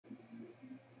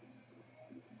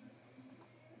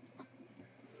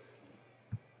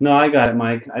No, I got it,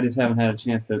 Mike. I just haven't had a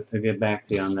chance to get back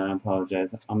to you on that. I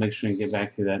apologize. I'll make sure and get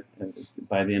back to you that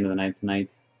by the end of the night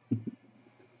tonight.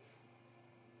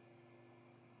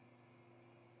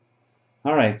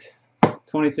 All right.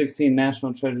 2016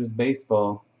 National Treasures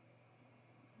Baseball.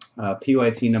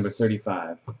 PYT number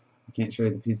 35. I can't show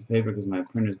you the piece of paper because my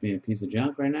printer's being a piece of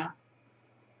junk right now.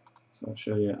 So I'll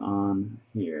show you on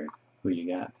here who you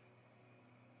got.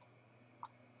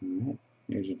 All right.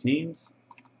 Here's your teams.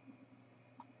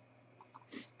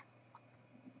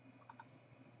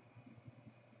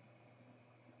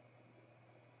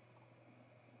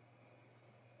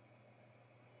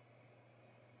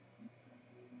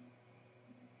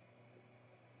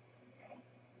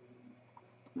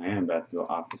 I am about to go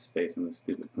office space on this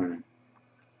stupid printer.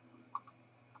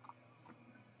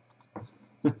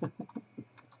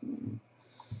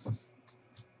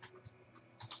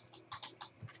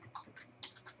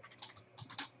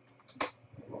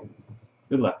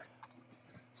 Good luck.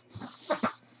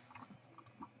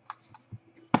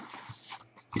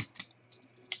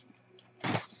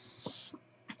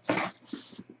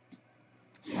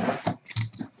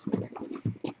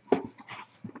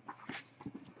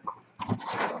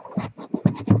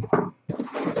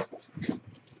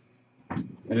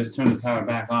 I just turned the power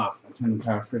back off. I turned the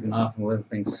power freaking off and let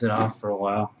things sit off for a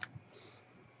while.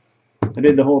 I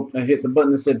hit the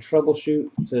button that said troubleshoot,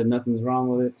 said nothing's wrong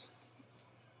with it.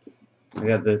 I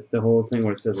got the whole thing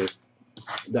where it says there's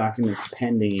documents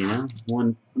pending, you know?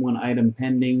 One item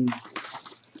pending.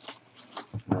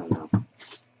 I don't know.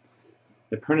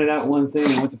 They printed out one thing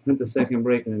and went to print the second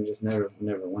break and it just never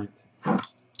went. I'm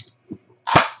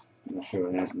not sure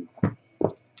what happened.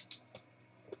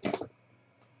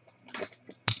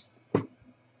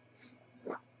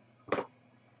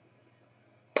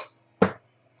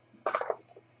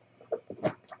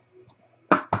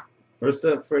 First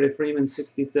up, Freddie Freeman,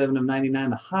 67 of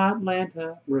 99, the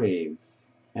Hotlanta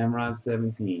Braves. Amrod,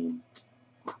 17.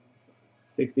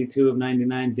 62 of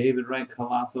 99, David Wright,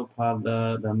 Colossal Pod,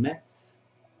 the Mets.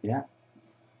 Yeah.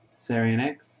 Sarian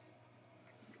X.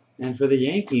 And for the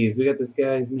Yankees, we got this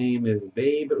guy's name is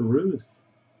Babe Ruth.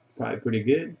 Probably pretty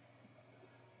good.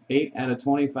 8 out of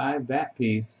 25, bat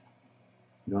piece.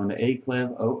 Going to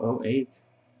A-Clev 008.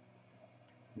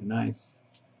 Nice.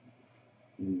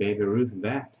 And Babe Ruth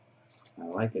bat. I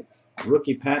like it.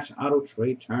 Rookie patch auto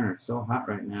Trey Turner. So hot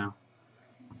right now.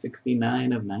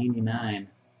 69 of 99.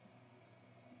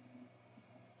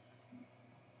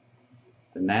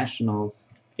 The Nationals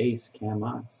ace Cam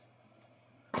Otts.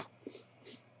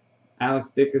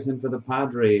 Alex Dickerson for the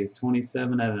Padres.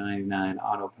 27 out of 99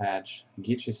 auto patch.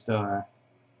 Get your star.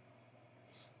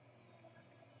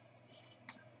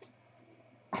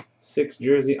 6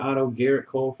 jersey auto Garrett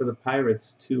Cole for the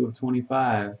Pirates. 2 of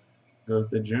 25. Goes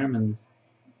to Germans.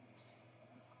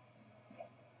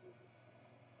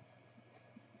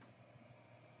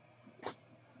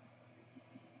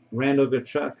 Randall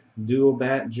Tkachuk, dual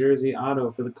bat jersey auto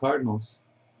for the Cardinals.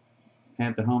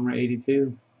 Panther Homer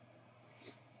 82.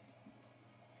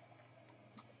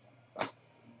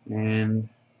 And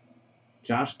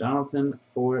Josh Donaldson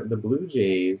for the Blue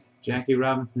Jays. Jackie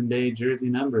Robinson Day jersey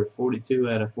number 42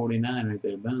 out of 49 right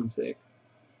there. Boom, sick.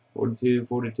 42,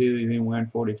 42, he's even wearing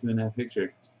 42 in that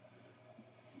picture.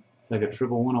 It's like a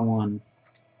triple 101.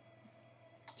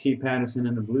 T. Patterson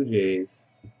and the Blue Jays.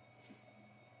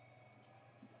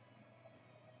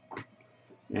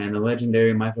 And the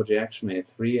legendary Michael Jack Schmidt,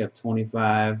 3 of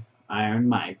 25, Iron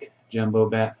Mike, jumbo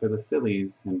bat for the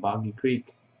Phillies in Boggy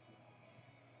Creek.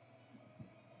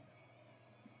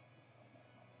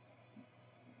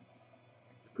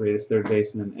 Greatest third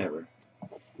baseman ever.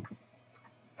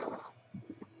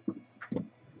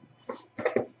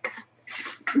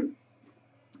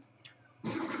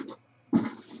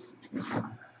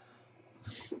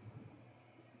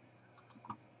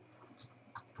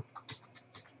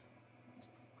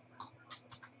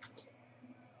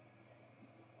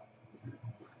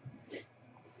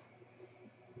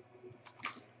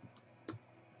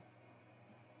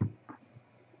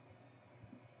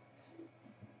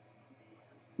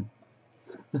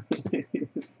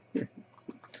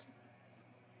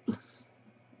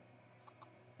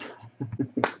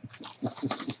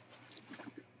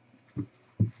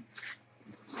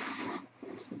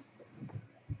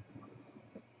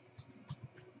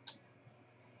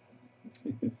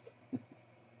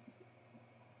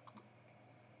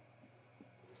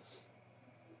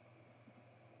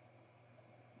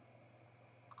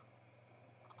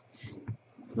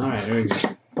 All right, here we go.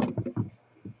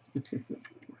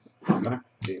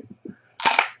 Box 2.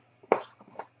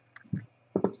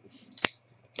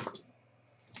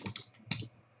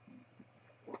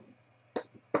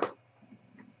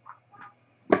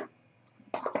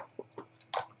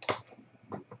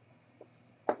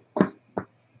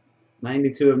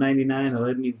 92 of 99,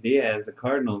 Aledmys Diaz, the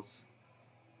Cardinals.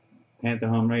 Panther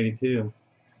home 82.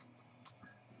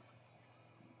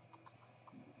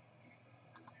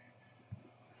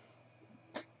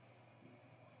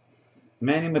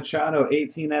 Manny Machado,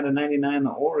 18 out of 99, the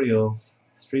Orioles.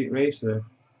 Street Racer.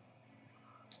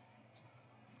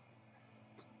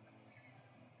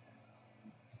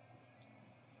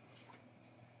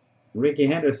 Ricky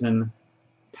Henderson,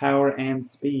 power and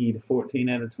speed, 14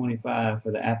 out of 25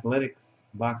 for the Athletics.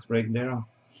 Box break Darryl.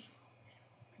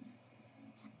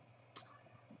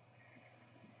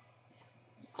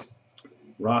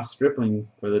 Ross Stripling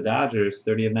for the Dodgers,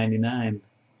 30 of 99.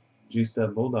 Juiced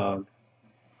up Bulldog.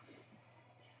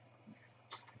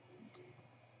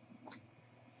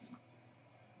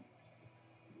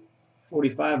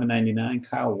 $45 of 99,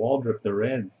 Kyle Waldrop, the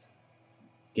Reds.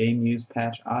 Game used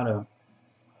patch auto.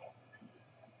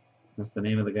 That's the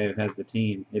name of the guy who has the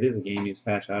team. It is a game used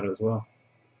patch auto as well.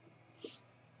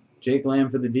 Jake Lamb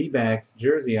for the D-backs,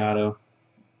 jersey auto.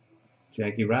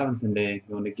 Jackie Robinson Day,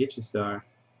 going to Get You Star.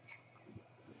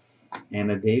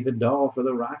 And a David Dahl for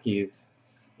the Rockies,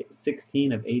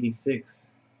 16 of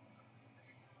 86.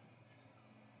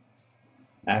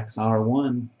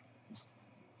 XR1.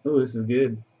 Ooh, this is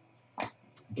good.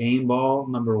 Game ball,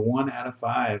 number 1 out of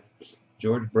 5.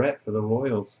 George Brett for the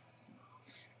Royals.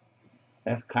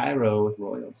 F. Cairo with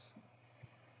Royals.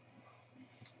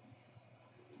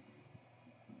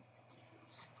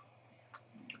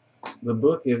 The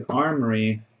book is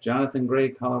Armory. Jonathan Gray,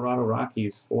 Colorado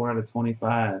Rockies, 4 out of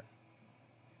 25.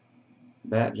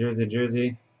 Bat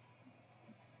jersey.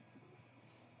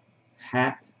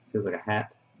 Hat, feels like a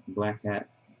hat. Black hat,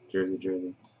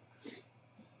 jersey.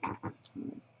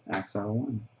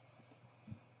 XR1.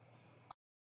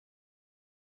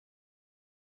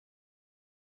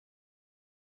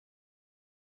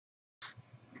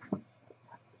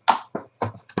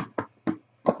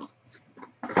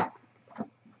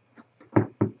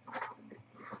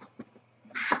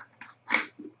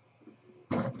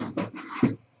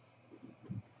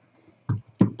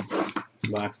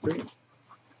 Box 3.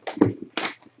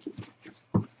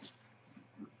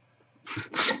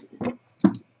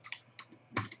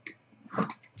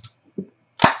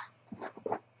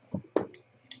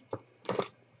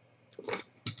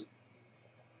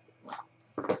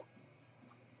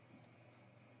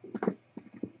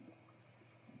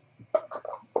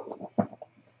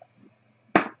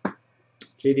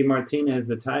 JD Martinez,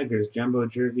 the Tigers, jumbo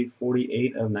jersey,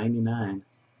 48 of 99.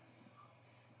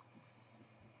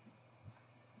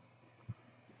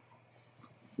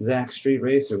 Zach Street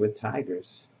Racer with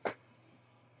Tigers.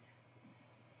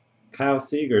 Kyle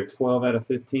Seager, 12 out of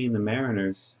 15, the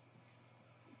Mariners.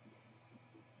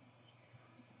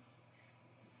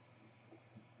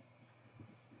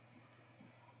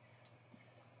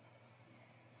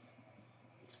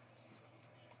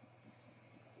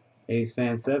 A's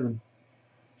fan 7.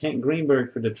 Hank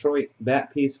Greenberg for Detroit,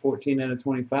 bat piece, 14 out of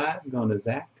 25, going to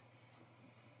Zach.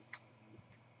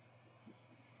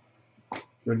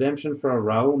 Redemption for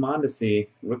Raul Mondesi,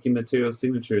 rookie material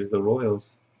signatures, the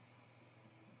Royals.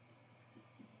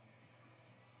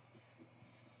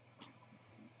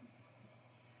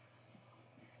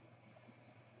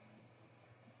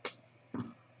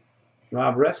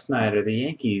 Rob Refsnyder, the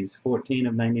Yankees, 14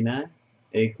 of 99,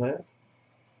 A-Clef.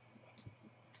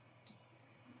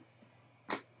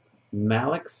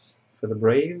 Malix for the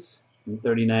Braves,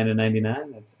 39 of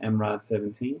 99, that's Emrod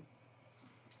 17.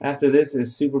 After this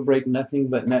is Super Break Nothing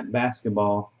But Net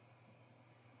Basketball.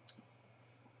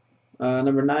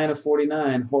 Number 9 of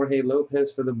 49, Jorge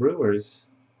Lopez for the Brewers.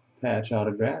 Patch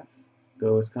autograph.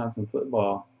 Go Wisconsin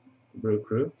football, Brew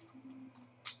Crew.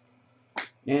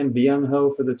 And Byung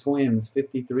Ho for the Twins,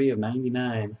 53 of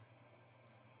 99.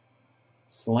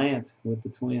 Slant with the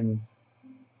Twins.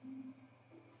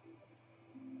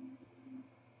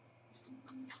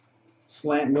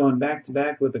 Slant going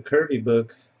back-to-back with the Kirby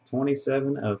book,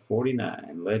 27 of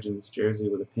 49. Legends jersey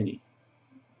with a penny.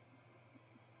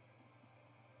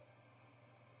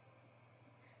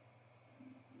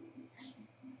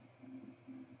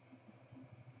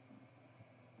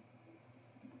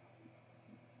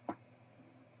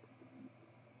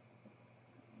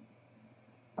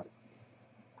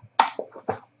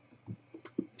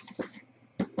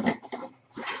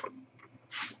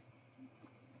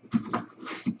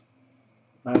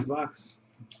 Last box.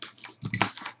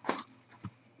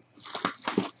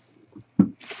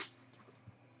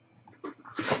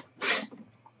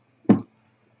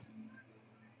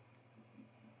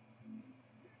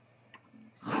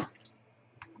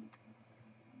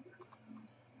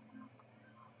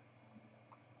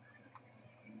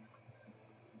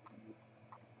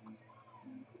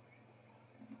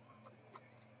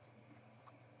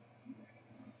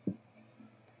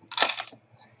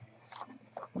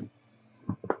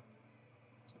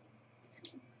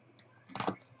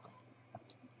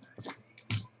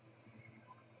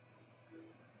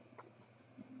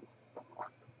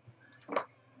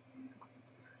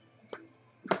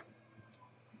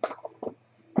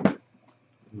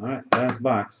 All right, last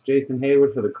box. Jason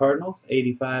Hayward for the Cardinals,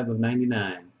 85 of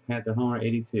 99. Panther Homer,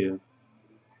 82.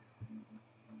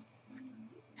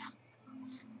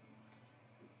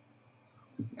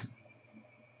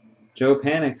 Joe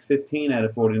Panic, 15 out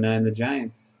of 49. The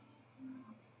Giants.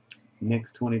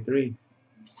 Knicks, 23.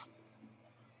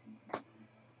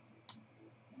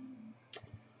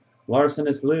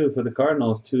 Larcenous Lou for the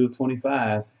Cardinals, 2 of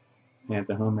 25.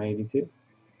 Panther Homer, 82.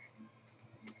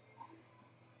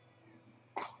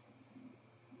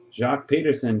 Jacques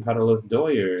Peterson, para los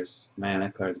Doyers. Man,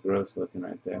 that card's gross looking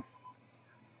right there.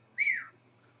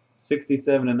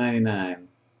 67 of 99.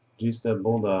 Juiced up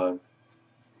Bulldog.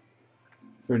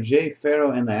 For Jay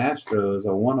Farrell and the Astros, a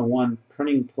 1/1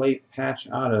 printing plate patch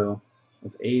auto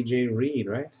of A.J. Reed,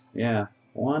 right? Yeah,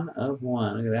 1 of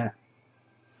 1. Look at that.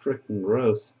 Freaking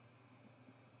gross.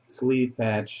 Sleeve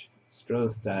patch,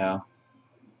 Stro style.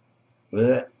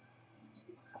 Blech.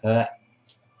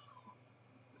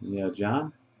 Yo,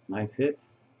 John, nice hit.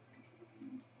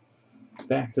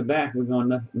 Back to back, we're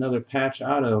going another patch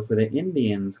auto for the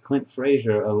Indians. Clint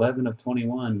Frazier, 11 of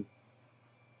 21.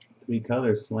 3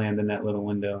 colors slammed in that little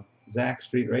window. Zach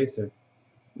Street Racer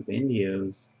with the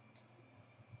Indios.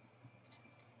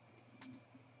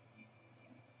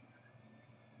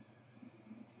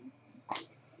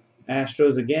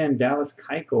 Astros again, Dallas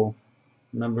Keuchel,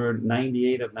 number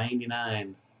 98 of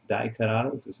 99. Die cut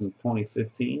autos. This is from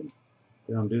 2015.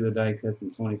 They don't do the die cuts in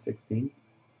 2016.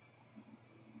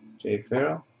 Jay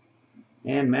Farrell.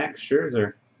 And Max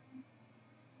Scherzer.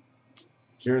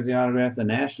 Jersey autograph the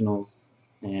Nationals.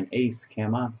 And Ace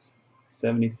Camats,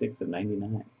 76 of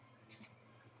 99.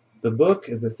 The book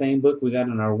is the same book we got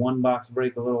in our one box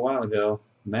break a little while ago.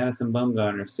 Madison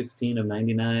Bumgarner, 16 of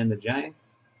 99. The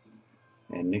Giants.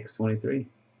 And Knicks, 23.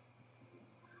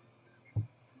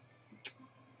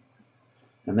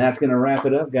 And that's going to wrap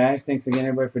it up, guys. Thanks again,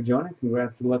 everybody, for joining.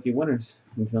 Congrats to the lucky winners.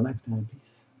 Until next time,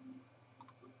 peace.